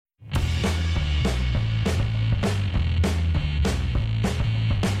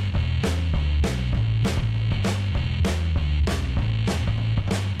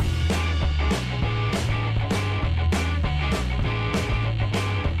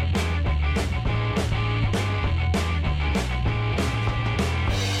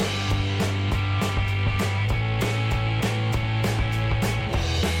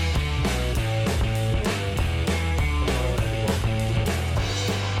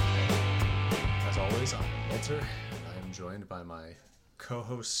Spencer, and I am joined by my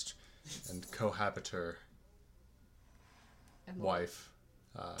co-host and cohabiter wife,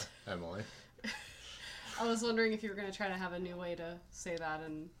 Emily. I was wondering if you were going to try to have a new way to say that,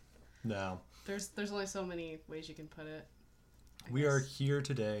 and No. there's only so many ways you can put it. We are here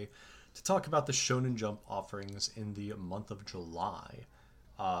today to talk about the Shonen Jump offerings in the month of July.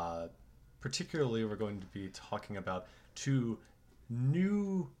 Particularly, we're going to be talking about two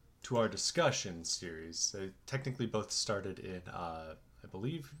new to our discussion series. They technically both started in, I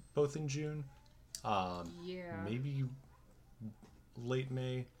believe, both in June. Yeah. Maybe late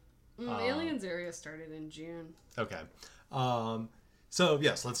May. Aliens Area started in June. Okay. So,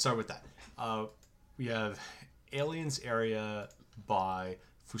 yes, let's start with that. We have Aliens Area by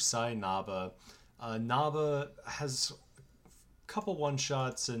Fusai Naba. Naba has a couple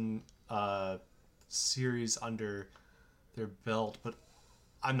one-shots and series under their belt, but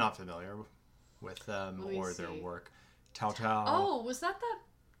I'm not familiar with them or their work. Tao Tao. Oh, was that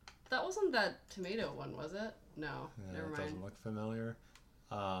wasn't that tomato one, was it? No, never mind. It doesn't look familiar.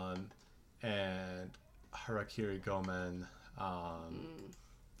 And Harakiri Gomen.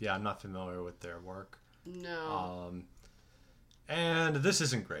 Yeah, I'm not familiar with their work. No. And this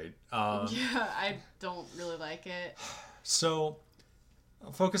isn't great. Yeah, I don't really like it. So,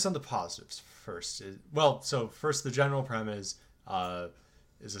 I'll focus on the positives first. First, the general premise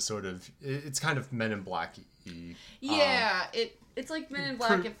is a sort of... It's kind of Men in Black-y. Yeah, it's like Men in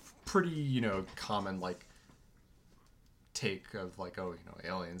Black. Pretty, common, take of,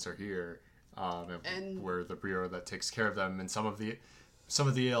 aliens are here. And we're the bureau that takes care of them. And some of the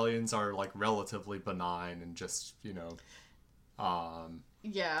aliens are, relatively benign and just, are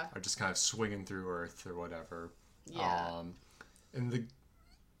just kind of swinging through Earth or whatever. Yeah. And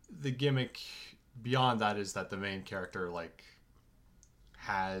the gimmick beyond that is that the main character,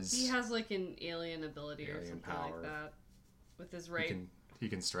 has... He has, an alien ability or something power. like that. With his right... He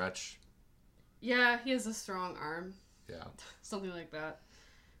can stretch. Yeah, he has a strong arm. Yeah. Something like that.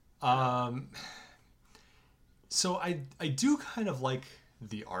 So I do kind of like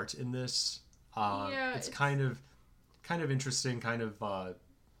the art in this. It's kind of interesting, kind of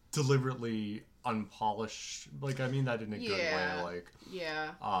deliberately unpolished. I mean that in a good way.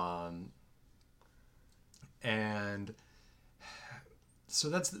 And so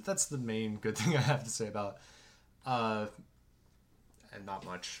that's the main good thing I have to say about, and not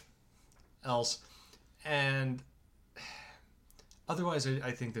much else. And otherwise,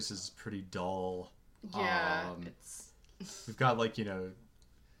 I think this is pretty dull. Yeah, we've got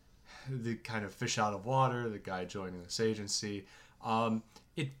the kind of fish out of water, the guy joining this agency.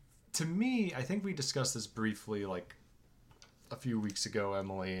 To me, I think we discussed this briefly a few weeks ago,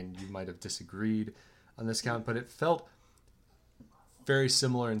 Emily, and you might have disagreed on this count, but it felt very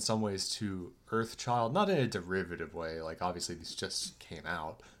similar in some ways to Earthchild, not in a derivative way. Obviously, these just came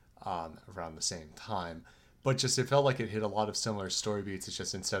out around the same time, but just it felt like it hit a lot of similar story beats. It's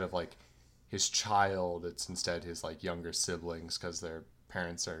just instead of his child, it's instead his younger siblings because their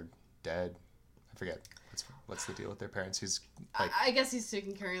parents are dead. I forget what's the deal with their parents. He's I guess he's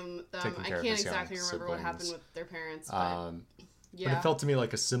taking care of them. I can't exactly remember what happened with their parents. But, yeah. But it felt to me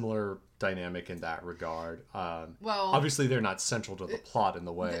like a similar dynamic in that regard. Obviously they're not central to the plot in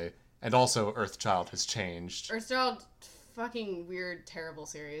the way, and also Earthchild has changed. Earthchild, fucking weird, terrible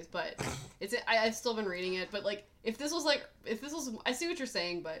series, but I've still been reading it. But if this was I see what you're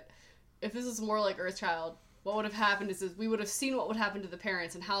saying, but if this was more like Earthchild, what would have happened is we would have seen what would happen to the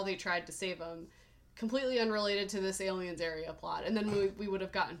parents and how they tried to save them, completely unrelated to this Aliens Area plot, and then we would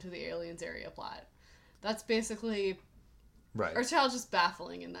have gotten to the Aliens Area plot. That's basically right. Earthchild's just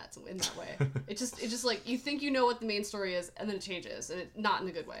baffling in that way. It just you think you know what the main story is, and then it changes, and not in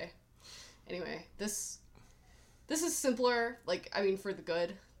a good way. Anyway, this is simpler, for the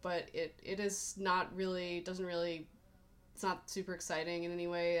good, but it is not really, it's not super exciting in any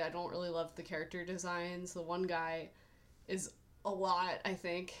way. I don't really love the character designs. The one guy is a lot, I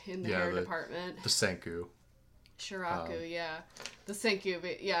think, in the hair department. The Senku. Shiraku, yeah. The Senku,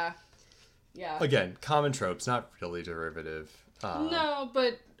 but yeah. Yeah. Again, common tropes, not really derivative. No,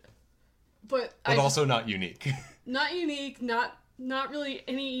 but also not unique. Not unique, not really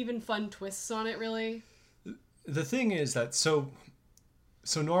any even fun twists on it, really. The thing is that so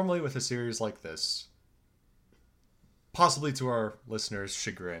normally with a series like this, possibly to our listeners'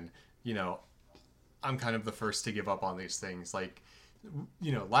 chagrin, I'm kind of the first to give up on these things.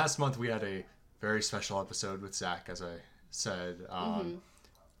 Last month we had a very special episode with Zach, as I said,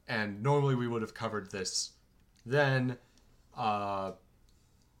 and normally we would have covered this then, and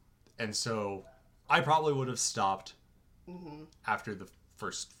so I probably would have stopped after the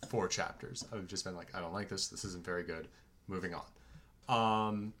first 4 chapters. I've just been like, I don't like this. This isn't very good. Moving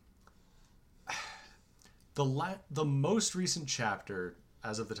on. The most recent chapter,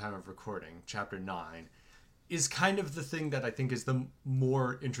 as of the time of recording, chapter 9, is kind of the thing that I think is the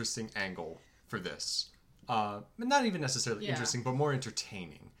more interesting angle for this. Not even necessarily interesting, but more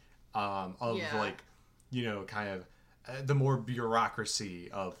entertaining. Like, you know, kind of the more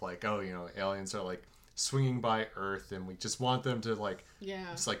bureaucracy of like, oh, you know, aliens are like swinging by Earth and we just want them to like,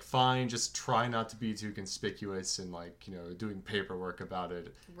 it's like, fine, just try not to be too conspicuous and like, you know, doing paperwork about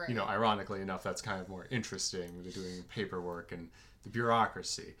it. Right. You know, ironically enough, that's kind of more interesting. They're doing paperwork and the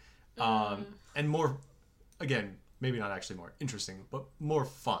bureaucracy. And more, again, maybe not actually more interesting, but more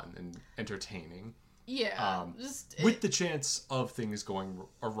fun and entertaining. Yeah. With the chance of things going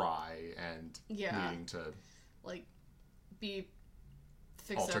awry and leading to like be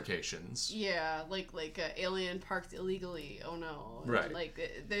fixed altercations. Up. Yeah, like alien parked illegally. Oh no. Right. And,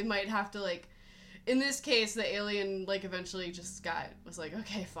 like they might have to like, in this case, the alien like eventually just was like,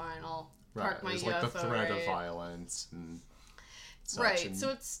 okay, fine, I'll park my UFO. Like the threat of violence and such. Right. And...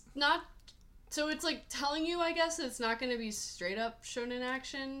 So it's not. So it's like telling you, I guess, it's not going to be straight up shonen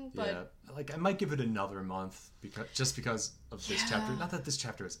action, but like I might give it another month because of this chapter. Not that this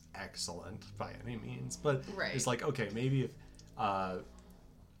chapter is excellent by any means, but it's like, okay, maybe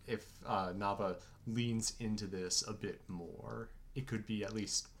if Nava leans into this a bit more, it could be at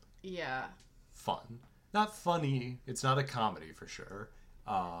least fun. Not funny. It's not a comedy for sure.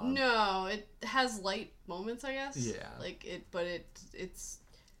 No, it has light moments, I guess. Yeah. Like it, but it's.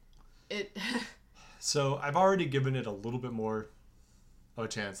 So I've already given it a little bit more of a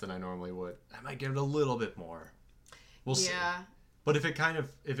chance than I normally would. I might give it a little bit more. We'll see. But if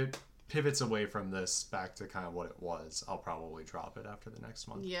it pivots away from this back to kind of what it was, I'll probably drop it after the next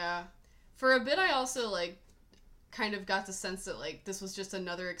month. Yeah. For a bit, I also like kind of got the sense that like this was just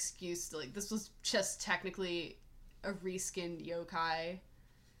another excuse to, like, this was just technically a reskinned yokai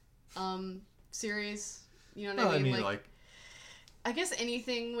series. You know what I mean? Like I guess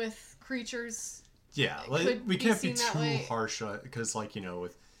anything with creatures. Yeah, like, we can't be too harsh because, like, you know,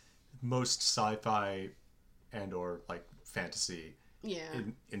 with most sci-fi and or like fantasy,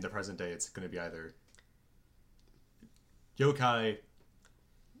 in the present day, it's going to be either yokai,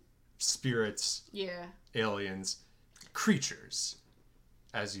 spirits, aliens, creatures,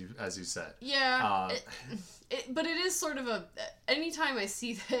 as you said. Yeah, but it is sort of a. Anytime I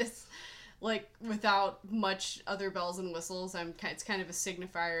see this, like, without much other bells and whistles, it's kind of a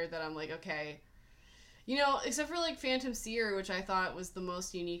signifier that I'm like, okay, you know, except for like Phantom Seer, which I thought was the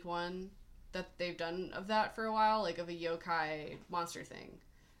most unique one that they've done of that for a while, like of a yokai monster thing.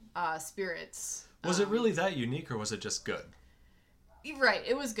 Spirits. Was it really that unique, or was it just good? Right,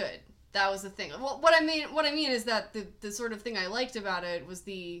 it was good. That was the thing. Well, what I mean is that the sort of thing I liked about it was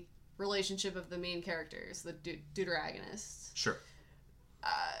the relationship of the main characters, the deuteragonists. Sure.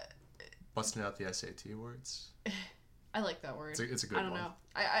 Busting out the SAT words. I like that word. It's a good one. I don't know.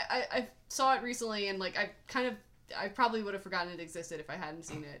 I saw it recently, and like I probably would have forgotten it existed if I hadn't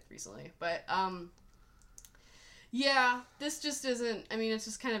seen it recently. But this just isn't. I mean, it's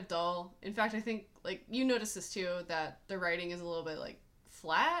just kind of dull. In fact, I think like you noticed this too, that the writing is a little bit like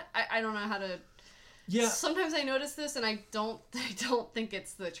flat. I don't know how to. Yeah. Sometimes I notice this, and I don't think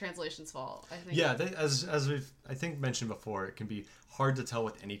it's the translation's fault. I think. As we've I think mentioned before, it can be hard to tell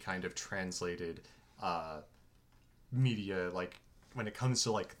with any kind of translated media, like when it comes to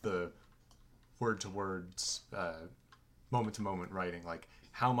like the word to words, moment to moment writing, like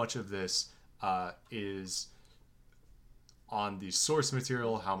how much of this is on the source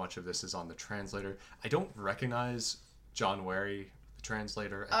material, how much of this is on the translator. I don't recognize John Wary, the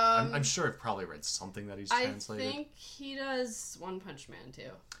translator. I'm sure I've probably read something that he's translated. I think he does One Punch Man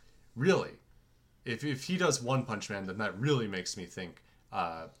too. Really? If he does One Punch Man, then that really makes me think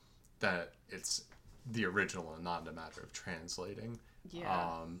that it's the original and not a matter of translating.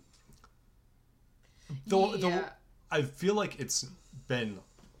 Yeah. Though I feel like it's been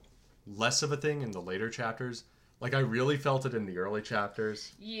less of a thing in the later chapters. Like I really felt it in the early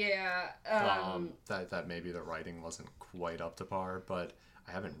chapters. Yeah. That maybe the writing wasn't quite up to par, but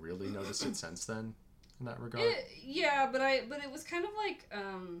I haven't really noticed it since then in that regard. But it was kind of like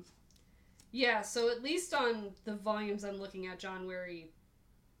so at least on the volumes I'm looking at, John Wary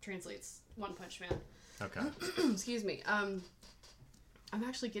translates One Punch Man. Okay. Excuse me. I'm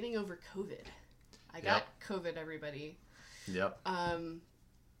actually getting over COVID. I got COVID, everybody. Yep.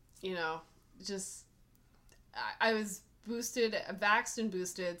 You know, just I was boosted, vaxxed and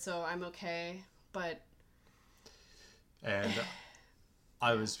boosted, so I'm okay. But and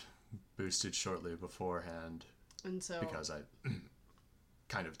I was boosted shortly beforehand, and so because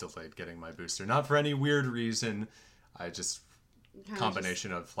kind of delayed getting my booster. Not for any weird reason. I just Kinda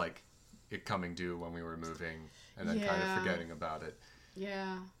combination of like it coming due when we were moving and then kind of forgetting about it.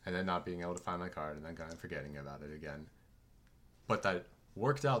 Yeah. And then not being able to find my card and then kind of forgetting about it again. But that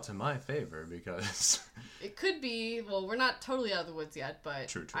worked out to my favor because it could be. Well, we're not totally out of the woods yet, but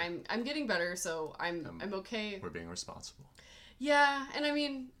True. I'm getting better, so I'm okay. We're being responsible. Yeah, and I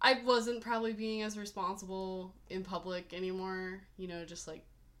mean, I wasn't probably being as responsible in public anymore. You know, just like,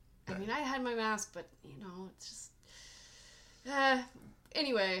 I mean, I had my mask, but you know, it's just.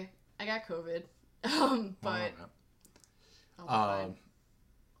 Anyway, I got COVID, but.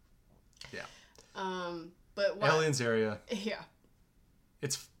 Yeah. But what? Aliens area. Yeah.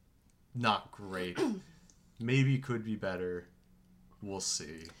 It's not great. Maybe could be better. We'll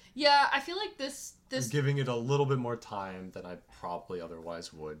see. Yeah, I feel like this I'm giving it a little bit more time than I probably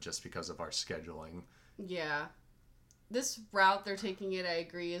otherwise would, just because of our scheduling. Yeah. This route they're taking it, I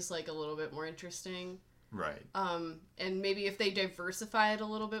agree, is like a little bit more interesting. Right. And maybe if they diversify it a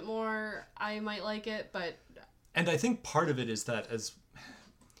little bit more, I might like it, but. And I think part of it is that, as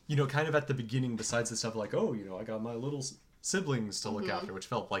you know, kind of at the beginning, besides the stuff like, oh, you know, I got my little siblings to look after, which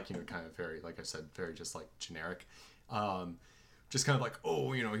felt like, you know, kind of very, like I said, very just like generic. Just kind of like,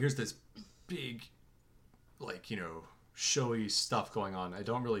 oh, you know, here's this big, like, you know, showy stuff going on. I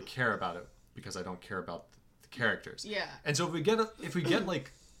don't really care about it because I don't care about the characters. Yeah. And so if we get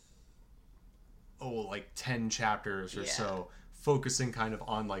like, like 10 chapters or so focusing kind of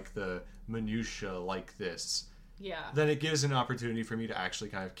on like the minutia like this, then it gives an opportunity for me to actually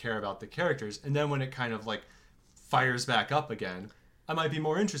kind of care about the characters. And then when it kind of like fires back up again, I might be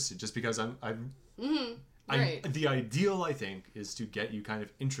more interested just because the ideal, I think, is to get you kind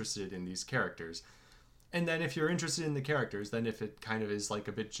of interested in these characters. And then if you're interested in the characters, then if it kind of is like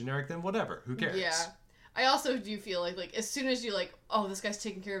a bit generic, then whatever, who cares? Yeah. I also do feel like as soon as you like, oh, this guy's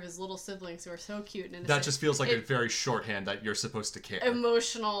taking care of his little siblings who are so cute and innocent. That just feels like a very shorthand that you're supposed to care.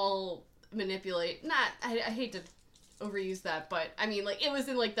 Emotional manipulate. I hate to overuse that, but I mean, like, it was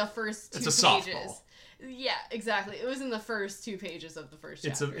in like the first 2 pages. Softball. Yeah, exactly. It was in the first 2 pages of the first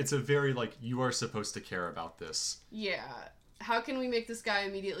chapter. It's a very like, you are supposed to care about this. Yeah. How can we make this guy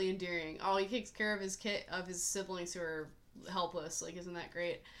immediately endearing? Oh, he takes care of his siblings who are helpless. Like, isn't that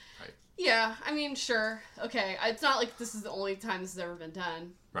great? Right. Yeah, I mean, sure. Okay. It's not like this is the only time this has ever been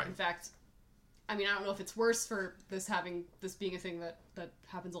done. Right. In fact, I mean, I don't know if it's worse for this being a thing that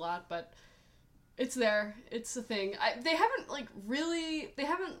happens a lot, but it's there. It's a thing. They haven't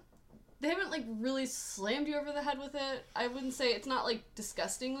really slammed you over the head with it. I wouldn't say it's not like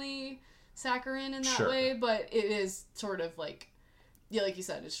disgustingly saccharine in that way, but it is sort of like, yeah, like you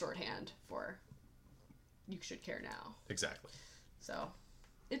said, it's shorthand for you should care now. Exactly. So,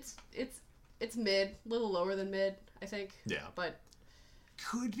 it's mid, a little lower than mid, I think. Yeah. But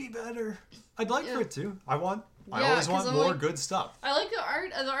could be better. I'd like for it to. I always want more good stuff. I like the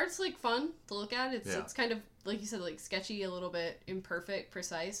art. The art's like fun to look at. It's kind of like you said, like sketchy, a little bit imperfect,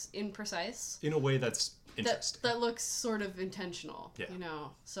 imprecise. In a way that's interesting. That looks sort of intentional. Yeah. You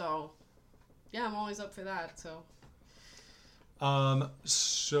know. So, yeah, I'm always up for that. So.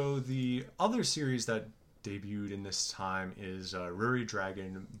 So the other series that debuted in this time is Ruri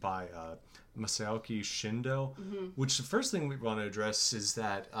Dragon by Masaoki Shindo, which the first thing we want to address is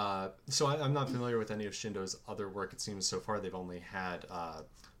that so I'm not familiar with any of Shindo's other work. It seems so far they've only had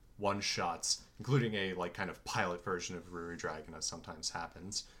one-shots, including a like kind of pilot version of Ruri Dragon, as sometimes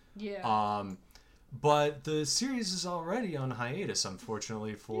happens. Yeah. But the series is already on hiatus,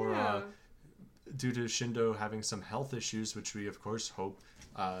 unfortunately, for due to Shindo having some health issues, which we of course hope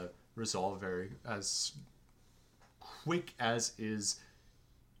resolve as quick as is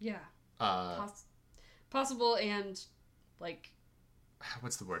possible, and like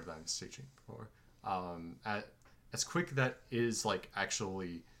what's the word that I'm searching for, as quick that is like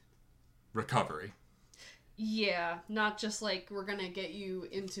actually recovery. Yeah, not just like we're gonna get you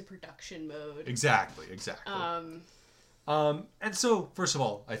into production mode. Exactly. And so first of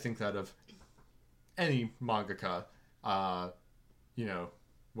all, I think that of any mangaka, you know,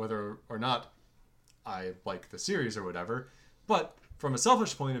 whether or not I like the series or whatever, but from a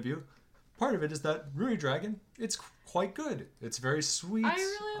selfish point of view, part of it is that Ruri Dragon, it's quite good. It's very sweet. I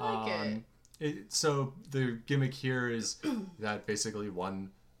really like it. So the gimmick here is that basically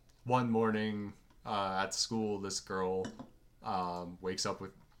one morning at school, this girl wakes up with,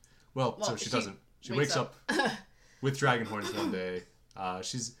 she wakes up with dragon horns one day.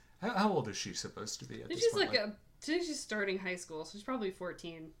 She's how old is she supposed to be at this point? She's starting high school, so she's probably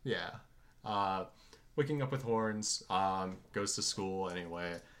 14. Yeah. Waking up with horns, goes to school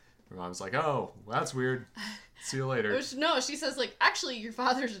anyway. Her mom's like, oh, well, that's weird. See you later. No, she says, like, actually, your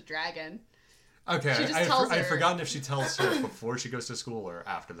father's a dragon. Okay, she just tells her. I've forgotten if she tells her before she goes to school or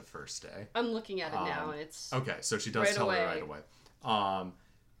after the first day. I'm looking at it now, and it's okay. So she does tell her right away.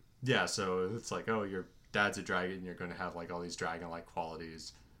 Yeah. So it's like, oh, your dad's a dragon. You're going to have like all these dragon-like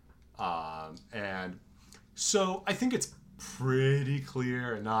qualities, and so I think it's pretty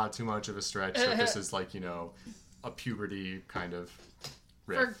clear and not too much of a stretch that this is like, you know, a puberty kind of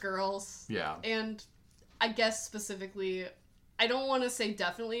riff. For girls. Yeah. And I guess specifically, I don't want to say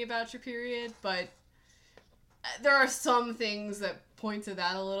definitely about your period, but there are some things that point to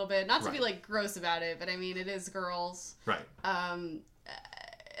that a little bit. Not to be like gross about it, but I mean, it is girls. Right. And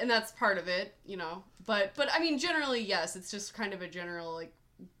that's part of it, you know. But I mean, generally, yes, it's just kind of a general like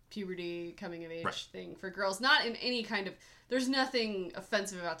puberty coming of age thing for girls. Not in any kind of, there's nothing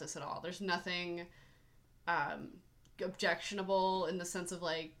offensive about this at all. There's nothing objectionable in the sense of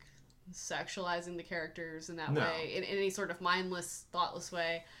like sexualizing the characters in that way, in any sort of mindless, thoughtless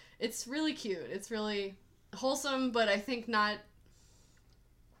way. It's really cute. It's really wholesome, but I think not,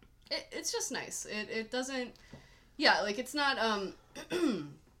 it's just nice. It doesn't, like it's not,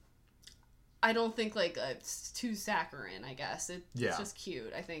 I don't think like it's too saccharine, I guess. It's just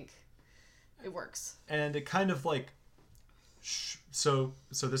cute. I think it works. And it kind of like, so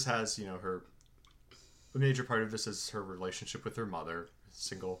this has, you know, a major part of this is her relationship with her mother,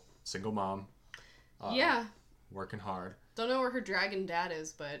 single mom. Working hard. Don't know where her dragon dad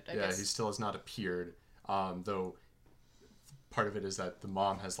is, but I guess... he still has not appeared. Though part of it is that the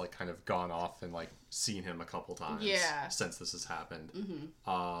mom has like kind of gone off and like seen him a couple times since this has happened. Mm-hmm.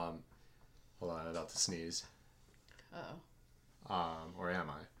 Hold on, I'm about to sneeze. Or am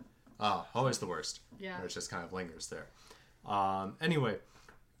I? Always the worst. Yeah. It just kind of lingers there. Anyway,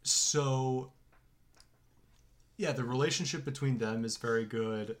 so yeah, the relationship between them is very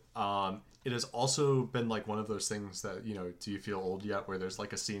good. It has also been like one of those things that, you know, do you feel old yet? Where there's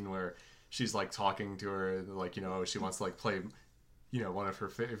like a scene where she's like talking to her, like, you know, she wants to like play, you know, one of her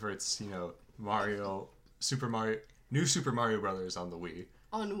favorites, you know, New Super Mario Brothers on the Wii.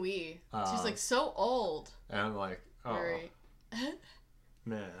 On Wii. She's like so old. And I'm like, oh, Ruri.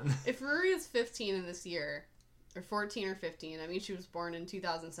 Man. If Ruri is 15 in this year, or 14 or 15, I mean, she was born in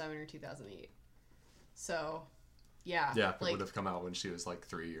 2007 or 2008. So, yeah. Yeah, it would have come out when she was like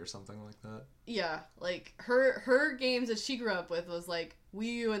 3 or something like that. Yeah, like her games that she grew up with was like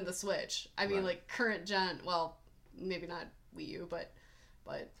Wii U and the Switch. I mean, like current gen. Well, maybe not Wii U, but.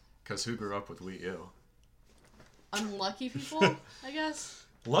 Because who grew up with Wii U? Unlucky people, I guess.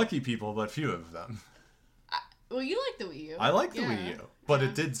 Lucky people, but few of them. Well, you like the Wii U. I like the Wii U, but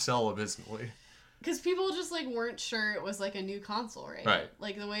it did sell abysmally. Because people just, like, weren't sure it was, like, a new console, right? Right.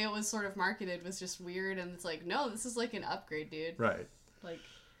 Like, the way it was sort of marketed was just weird, and it's like, no, this is, like, an upgrade, dude. Right. Like,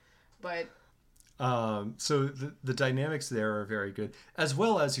 but... So the dynamics there are very good. As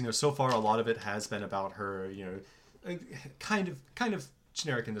well as, you know, so far a lot of it has been about her, you know, kind of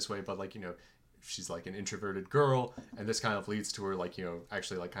generic in this way, but, like, you know, she's, like, an introverted girl, and this kind of leads to her, like, you know,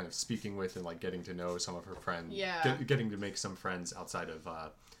 actually, like, kind of speaking with and, like, getting to know some of her friends. Yeah. Getting to make some friends outside of...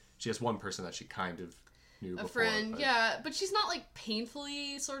 She has one person that she kind of knew before. A friend, but she's not like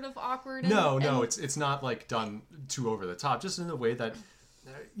painfully sort of awkward. No, it's not like done too over the top. Just in a way that,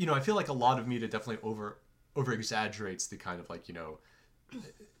 you know, I feel like a lot of media definitely over exaggerates the kind of like, you know,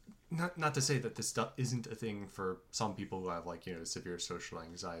 not to say that this stuff isn't a thing for some people who have like, you know, severe social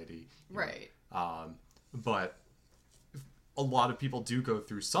anxiety. Right. But a lot of people do go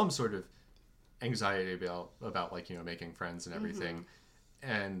through some sort of anxiety about like, you know, making friends and everything. Mm-hmm.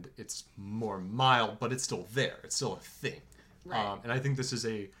 And it's more mild, but it's still there. It's still a thing. Right. And I think this is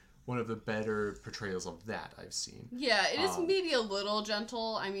one of the better portrayals of that I've seen. Yeah, it is maybe a little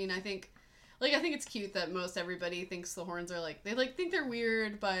gentle. I mean, I think it's cute that most everybody thinks the horns are like, they like think they're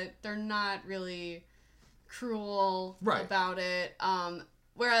weird, but they're not really cruel about it.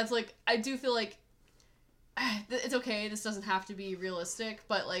 Whereas like, I do feel like it's okay. This doesn't have to be realistic,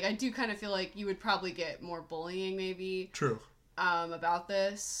 but like, I do kind of feel like you would probably get more bullying maybe. True. About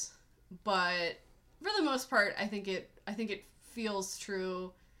this, but for the most part, I think it feels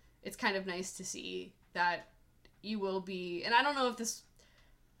true. It's kind of nice to see that you will be, and I don't know if this,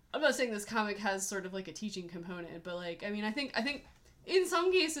 I'm not saying this comic has sort of like a teaching component, but like, I mean, I think in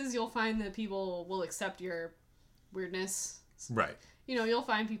some cases you'll find that people will accept your weirdness. Right. You know, you'll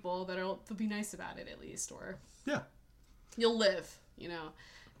find people that'll be nice about it at least, or yeah, you'll live, you know,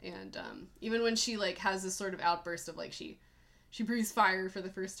 and even when she like has this sort of outburst of like she breathes fire for the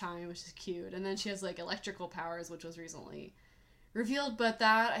first time, which is cute. And then she has, like, electrical powers, which was recently revealed, but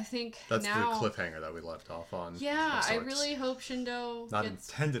that, I think that's now... the cliffhanger that we left off on. Yeah, I really hope Shindo Not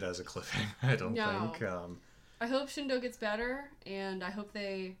intended as a cliffhanger, I don't think. I hope Shindo gets better, and I hope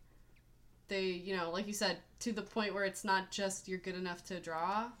they, you know, like you said, to the point where it's not just you're good enough to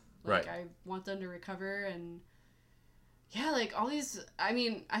draw. Like, I want them to recover, and yeah, like, all these, I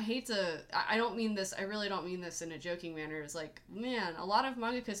mean, I don't mean this, I really don't mean this in a joking manner. It's like, man, a lot of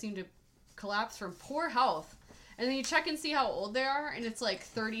mangaka seem to collapse from poor health. And then you check and see how old they are, and it's like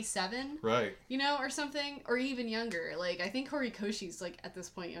 37. Right. You know, or something, or even younger. Like, I think Horikoshi's, like, at this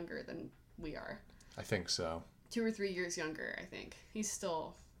point younger than we are. I think so. 2 or 3 years younger, I think. He's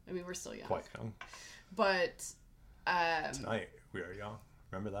still, I mean, we're still young. Quite young. But, Tonight, we are young.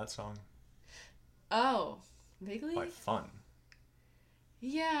 Remember that song? Oh, vaguely? By Fun.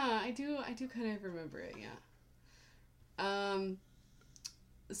 Yeah, I do kind of remember it, yeah.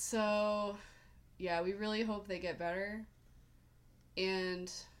 So... yeah, we really hope they get better.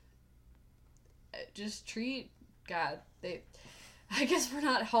 And just treat... God, I guess we're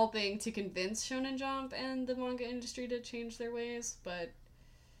not helping to convince Shonen Jump and the manga industry to change their ways, but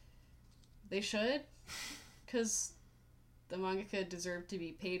they should. Because the mangaka deserve to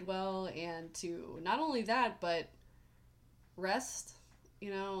be paid well, and to not only that, but rest. You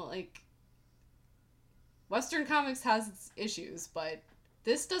know, like... Western comics has its issues, but...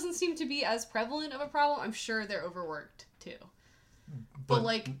 this doesn't seem to be as prevalent of a problem. I'm sure they're overworked too. But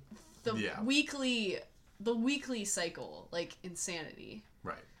like the weekly cycle, like insanity.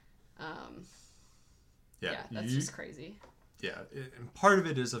 Right. Yeah, that's just crazy. Yeah, and part of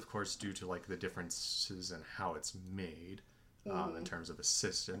it is, of course, due to like the differences in how it's made, in terms of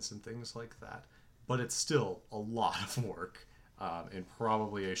assistance and things like that. But it's still a lot of work, in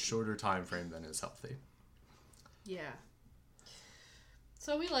probably a shorter time frame than is healthy. Yeah.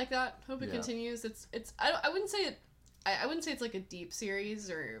 So we like that. Hope it continues. It's I wouldn't say it's like a deep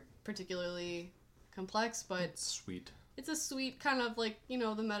series or particularly complex, but it's sweet. It's a sweet kind of like, you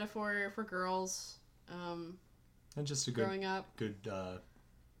know, the metaphor for girls. And just a growing up. Good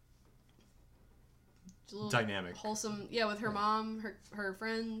dynamic. Wholesome, yeah, with her mom, her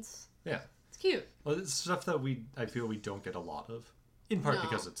friends. Yeah. It's cute. Well, it's stuff that I feel we don't get a lot of. In part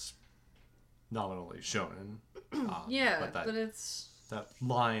because it's nominally shonen. Yeah, but it's... that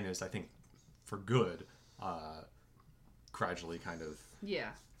line is, I think, for good, gradually kind of...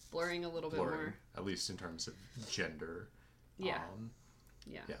 yeah, blurring a little bit more. At least in terms of gender. Yeah.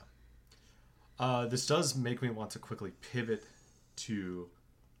 Yeah. This does make me want to quickly pivot to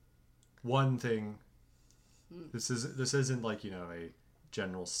one thing. This isn't like, you know, a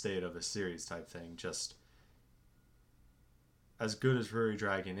general state of a series type thing. Just as good as Ruri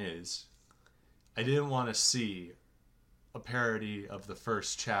Dragon is, I didn't want to see a parody of the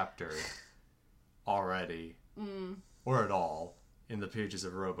first chapter already, or at all, in the pages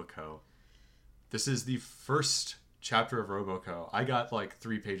of Roboco. This is the first chapter of Roboco. I got like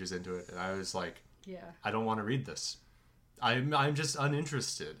 3 pages into it, and I was like, I don't want to read this. I'm just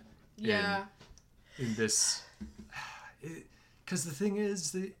uninterested in this. Because the thing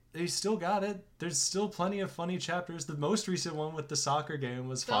is, they still got it. There's still plenty of funny chapters. The most recent one with the soccer game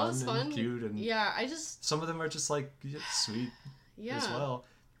was fun and cute. And some of them are just like sweet as well.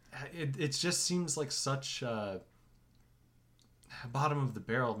 It just seems like such bottom of the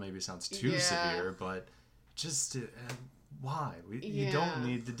barrel. Maybe sounds too severe, but just why? You don't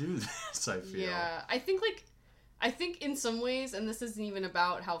need to do this, I feel. Yeah, I think in some ways, and this isn't even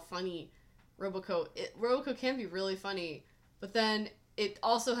about how funny Roboco can be really funny, but then it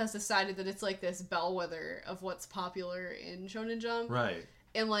also has decided that it's like this bellwether of what's popular in Shonen Jump. Right.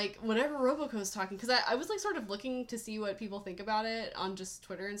 And like whenever Roboco's talking, because I was like sort of looking to see what people think about it on just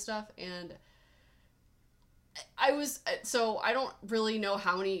Twitter and stuff, and I don't really know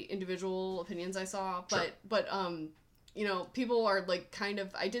how many individual opinions I saw, but you know, people are like kind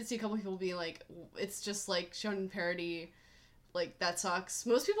of, I did see a couple people being like, it's just like shonen parody, like that sucks.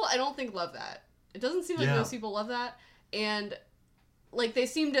 Most people I don't think love that. It doesn't seem like most people love that, and like they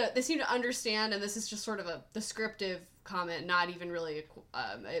seem to understand, and this is just sort of a descriptive comment, not even really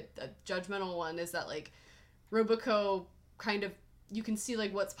a judgmental one, is that like Roboco kind of, you can see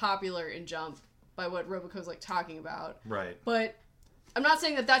like what's popular in Jump by what Roboco's like talking about. Right. But I'm not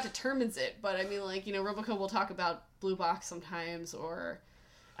saying that determines it, but I mean, like, you know, Roboco will talk about Blue Box sometimes, or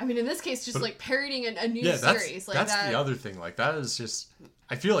I mean, in this case, just like parodying a new series. Like that's the other thing. Like that is just,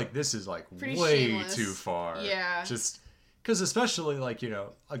 I feel like this is like way shameless. Too far. Yeah. Just because, especially like, you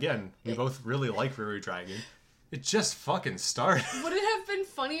know, again, we both really like Ruri Dragon. It just fucking started. Would it have been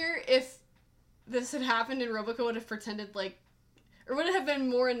funnier if this had happened and Roboco would have pretended like, or would it have been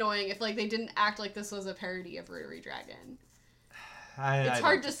more annoying if like they didn't act like this was a parody of Ruri Dragon? It's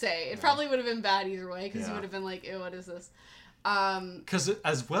hard to say. It probably would have been bad either way, because you would have been like, ew, what is this? Because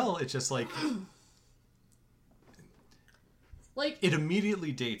as well, it's just like... like... It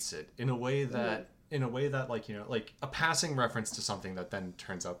immediately dates it in a way that... In a way that, like, you know, like a passing reference to something that then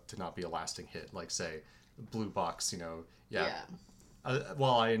turns out to not be a lasting hit. Like, say, Blue Box, you know,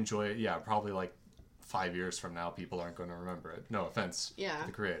 while I enjoy it, probably like 5 years from now, people aren't going to remember it. No offense to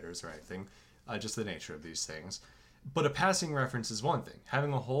the creators or anything. Just the nature of these things. But a passing reference is one thing.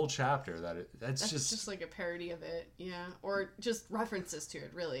 Having a whole chapter that's just like a parody of it, or just references to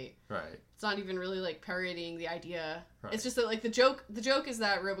it, really. Right. It's not even really like parodying the idea. Right. It's just that like the joke is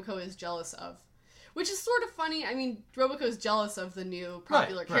that Roboco is jealous of. Which is sort of funny. I mean, Roboco's jealous of the new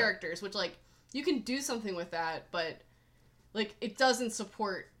popular characters, which, like, you can do something with that, but, like, it doesn't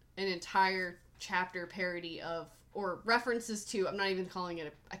support an entire chapter parody of, or references to, I'm not even calling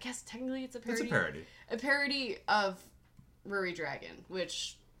it I guess technically it's a parody. It's a parody. A parody of Ruri Dragon,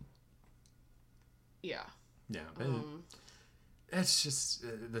 which, Yeah, but it's just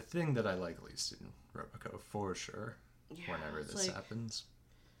the thing that I like least in Roboco, for sure, whenever this happens.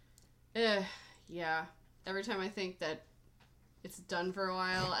 Yeah. Every time I think that it's done for a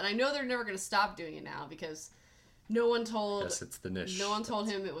while, and I know they're never going to stop doing it now because no one told... Yes, it's the niche. No one told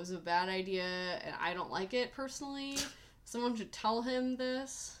him it was a bad idea, and I don't like it personally. Someone should tell him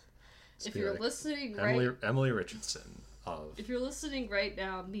this. If you're listening Emily Richardson of... If you're listening right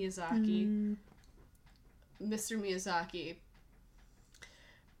now, Miyazaki, Mr. Miyazaki,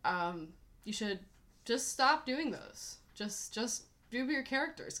 you should just stop doing those. Just do your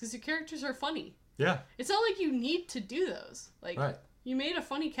characters, because your characters are funny. Yeah. It's not like you need to do those. Like, you made a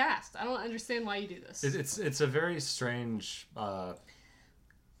funny cast. I don't understand why you do this. It's a very strange,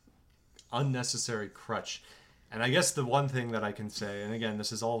 unnecessary crutch. And I guess the one thing that I can say, and again,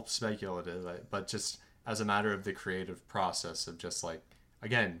 this is all speculative, but just as a matter of the creative process of just like,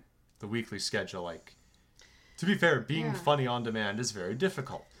 again, the weekly schedule, like, to be fair, being funny on demand is very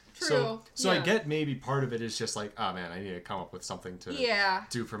difficult. True. So I get maybe part of it is just like, oh man, I need to come up with something to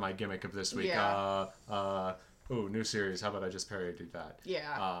do for my gimmick of this week. New series. How about I just parody that?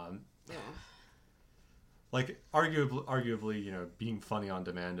 Yeah. Like arguably, you know, being funny on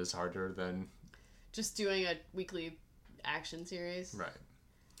demand is harder than just doing a weekly action series. Right.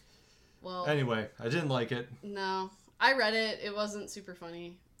 Well. Anyway, I didn't like it. No, I read it. It wasn't super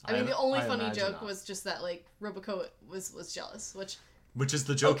funny. I mean, the only funny joke was just that like Roboco was jealous, which is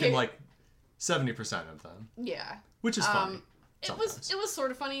the joke in like 70% of them. Yeah. Which is funny. It was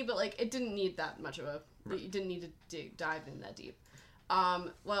sort of funny, but like it didn't need that much of a. Right. You didn't need to dive in that deep.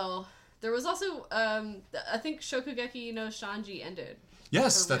 Well, there was also I think Shokugeki no Sanji ended.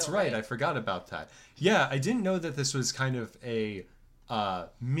 Yes, that's right. I forgot about that. Yeah, I didn't know that this was kind of a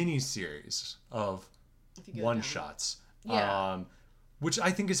mini series of one shots. Yeah. Which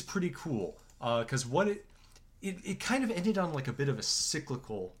I think is pretty cool. Because what it kind of ended on like a bit of a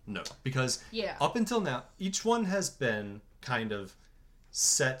cyclical note, because up until now each one has been kind of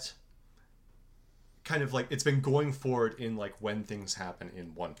set, kind of like it's been going forward in like when things happen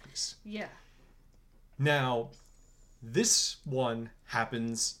in One Piece. Yeah. Now this one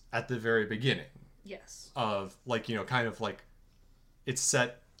happens at the very beginning. Yes. Of like, you know, kind of like it's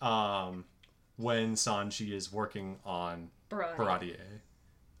set when Sanji is working on Baratier.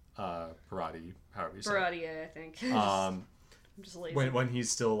 Barati, however you say it. Baratier, I think. I'm just lazy. When he's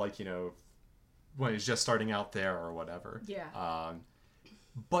still like, you know, when he's just starting out there or whatever. Yeah.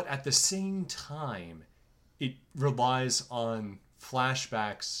 But at the same time, it relies on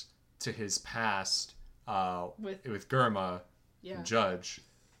flashbacks to his past with Germa and Judge.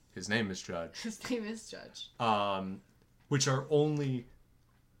 His name is Judge. His name is Judge. Which are only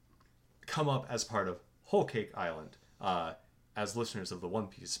come up as part of Whole Cake Island, as listeners of the One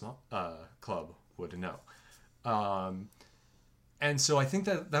Piece Club would know. And so I think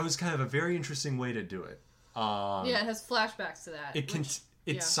that was kind of a very interesting way to do it. It has flashbacks to that.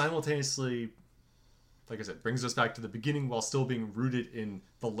 It simultaneously, like I said, brings us back to the beginning while still being rooted in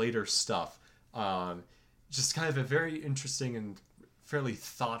the later stuff. Just kind of a very interesting and fairly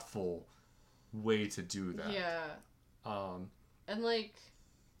thoughtful way to do that. Yeah.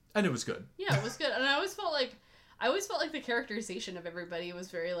 And it was good. Yeah, it was good. And I always felt like the characterization of everybody was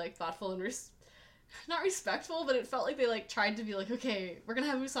very like thoughtful and not respectful, but it felt like they like tried to be like, okay, we're gonna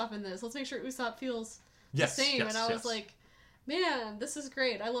have Usopp in this. Let's make sure Usopp feels the same. And I was like, man, this is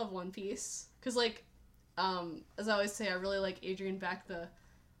great. I love One Piece because like, as I always say, I really like Adrian Beck.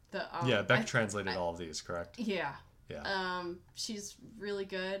 Beck translated all of these, correct? Yeah. Yeah. She's really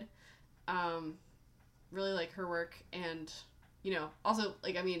good. Really like her work, and also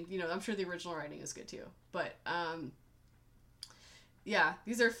like I mean I'm sure the original writing is good too, but Yeah,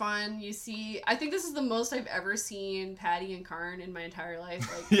 these are fun. You see, I think this is the most I've ever seen Patty and Karn in my entire life.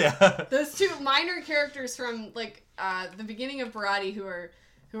 Like, yeah. Those two minor characters from like the beginning of Bharati, who are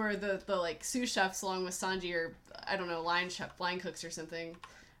the like sous chefs along with Sanji, or I don't know, line cooks or something.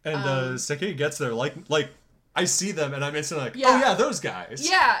 And Seki gets there like I see them and I'm instantly like, oh yeah, those guys.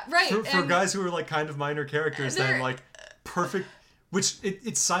 Yeah, right. For guys who are like kind of minor characters, then like perfect. Which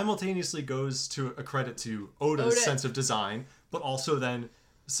it simultaneously goes to a credit to Oda's sense of design, but also then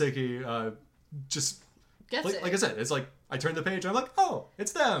Seki just gets like, it. Like I said, it's like I turn the page and I'm like, oh,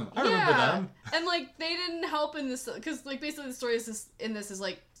 it's them. I remember them. And like they didn't help in this because like basically the story is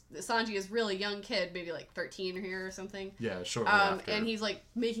like Sanji is really young kid, maybe like 13 or here or something. Yeah, shortly after. And he's like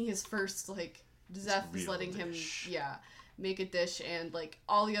making his first like Zeph is letting dish. him make a dish, and like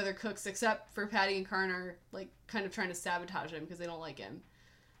all the other cooks except for Patty and Karn are like kind of trying to sabotage him because they don't like him.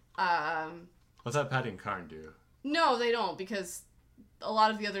 What's that Patty and Karn do? No, they don't, because a lot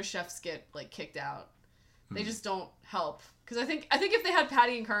of the other chefs get like kicked out. They just don't help, because I think if they had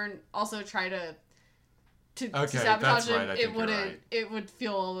Patty and Karn also try to sabotage him, it would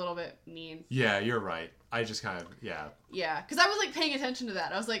feel a little bit mean. Yeah, you're right. I just kind of Yeah, because I was like paying attention to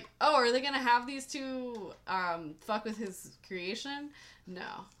that. I was like, oh, are they gonna have these two fuck with his creation?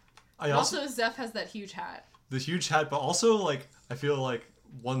 No. Also, Zeph has that huge hat. The huge hat, but also like I feel like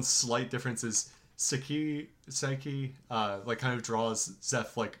one slight difference is Saiki like kind of draws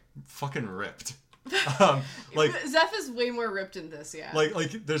Zeph like fucking ripped. Like Zeph is way more ripped in this, yeah.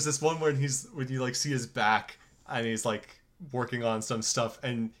 Like there's this one when you like see his back and he's like working on some stuff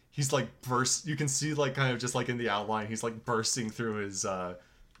and he's like you can see like kind of just like in the outline he's like bursting through his I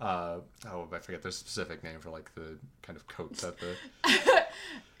forget their specific name for like the kind of coat that the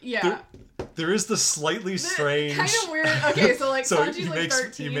yeah. There is the slightly strange kind of weird. Okay, so like Sanji's like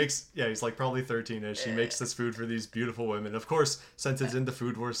 13. He's like probably 13ish. He makes this food for these beautiful women. Of course, since it's in the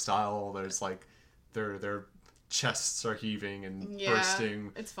Food Wars style, there's like their chests are heaving and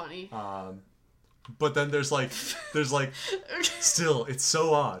bursting. It's funny. But then there's like still, it's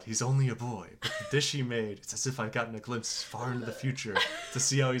so odd. He's only a boy, but the dish he made, it's as if I've gotten a glimpse far into the future to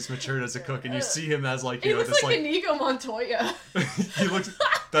see how he's matured as a cook. And you see him as like, he looks like Inigo Montoya. He looks,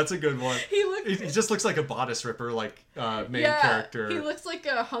 that's a good one. He just looks like a bodice ripper, like main character. He looks like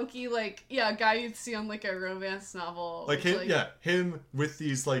a hunky, like, guy you'd see on like a romance novel. Like him, him with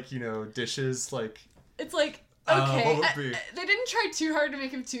these like, dishes, like. It's like, okay, they didn't try too hard to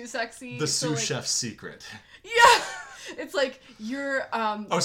make him too sexy. The sous chef's secret. Yeah, it's like you're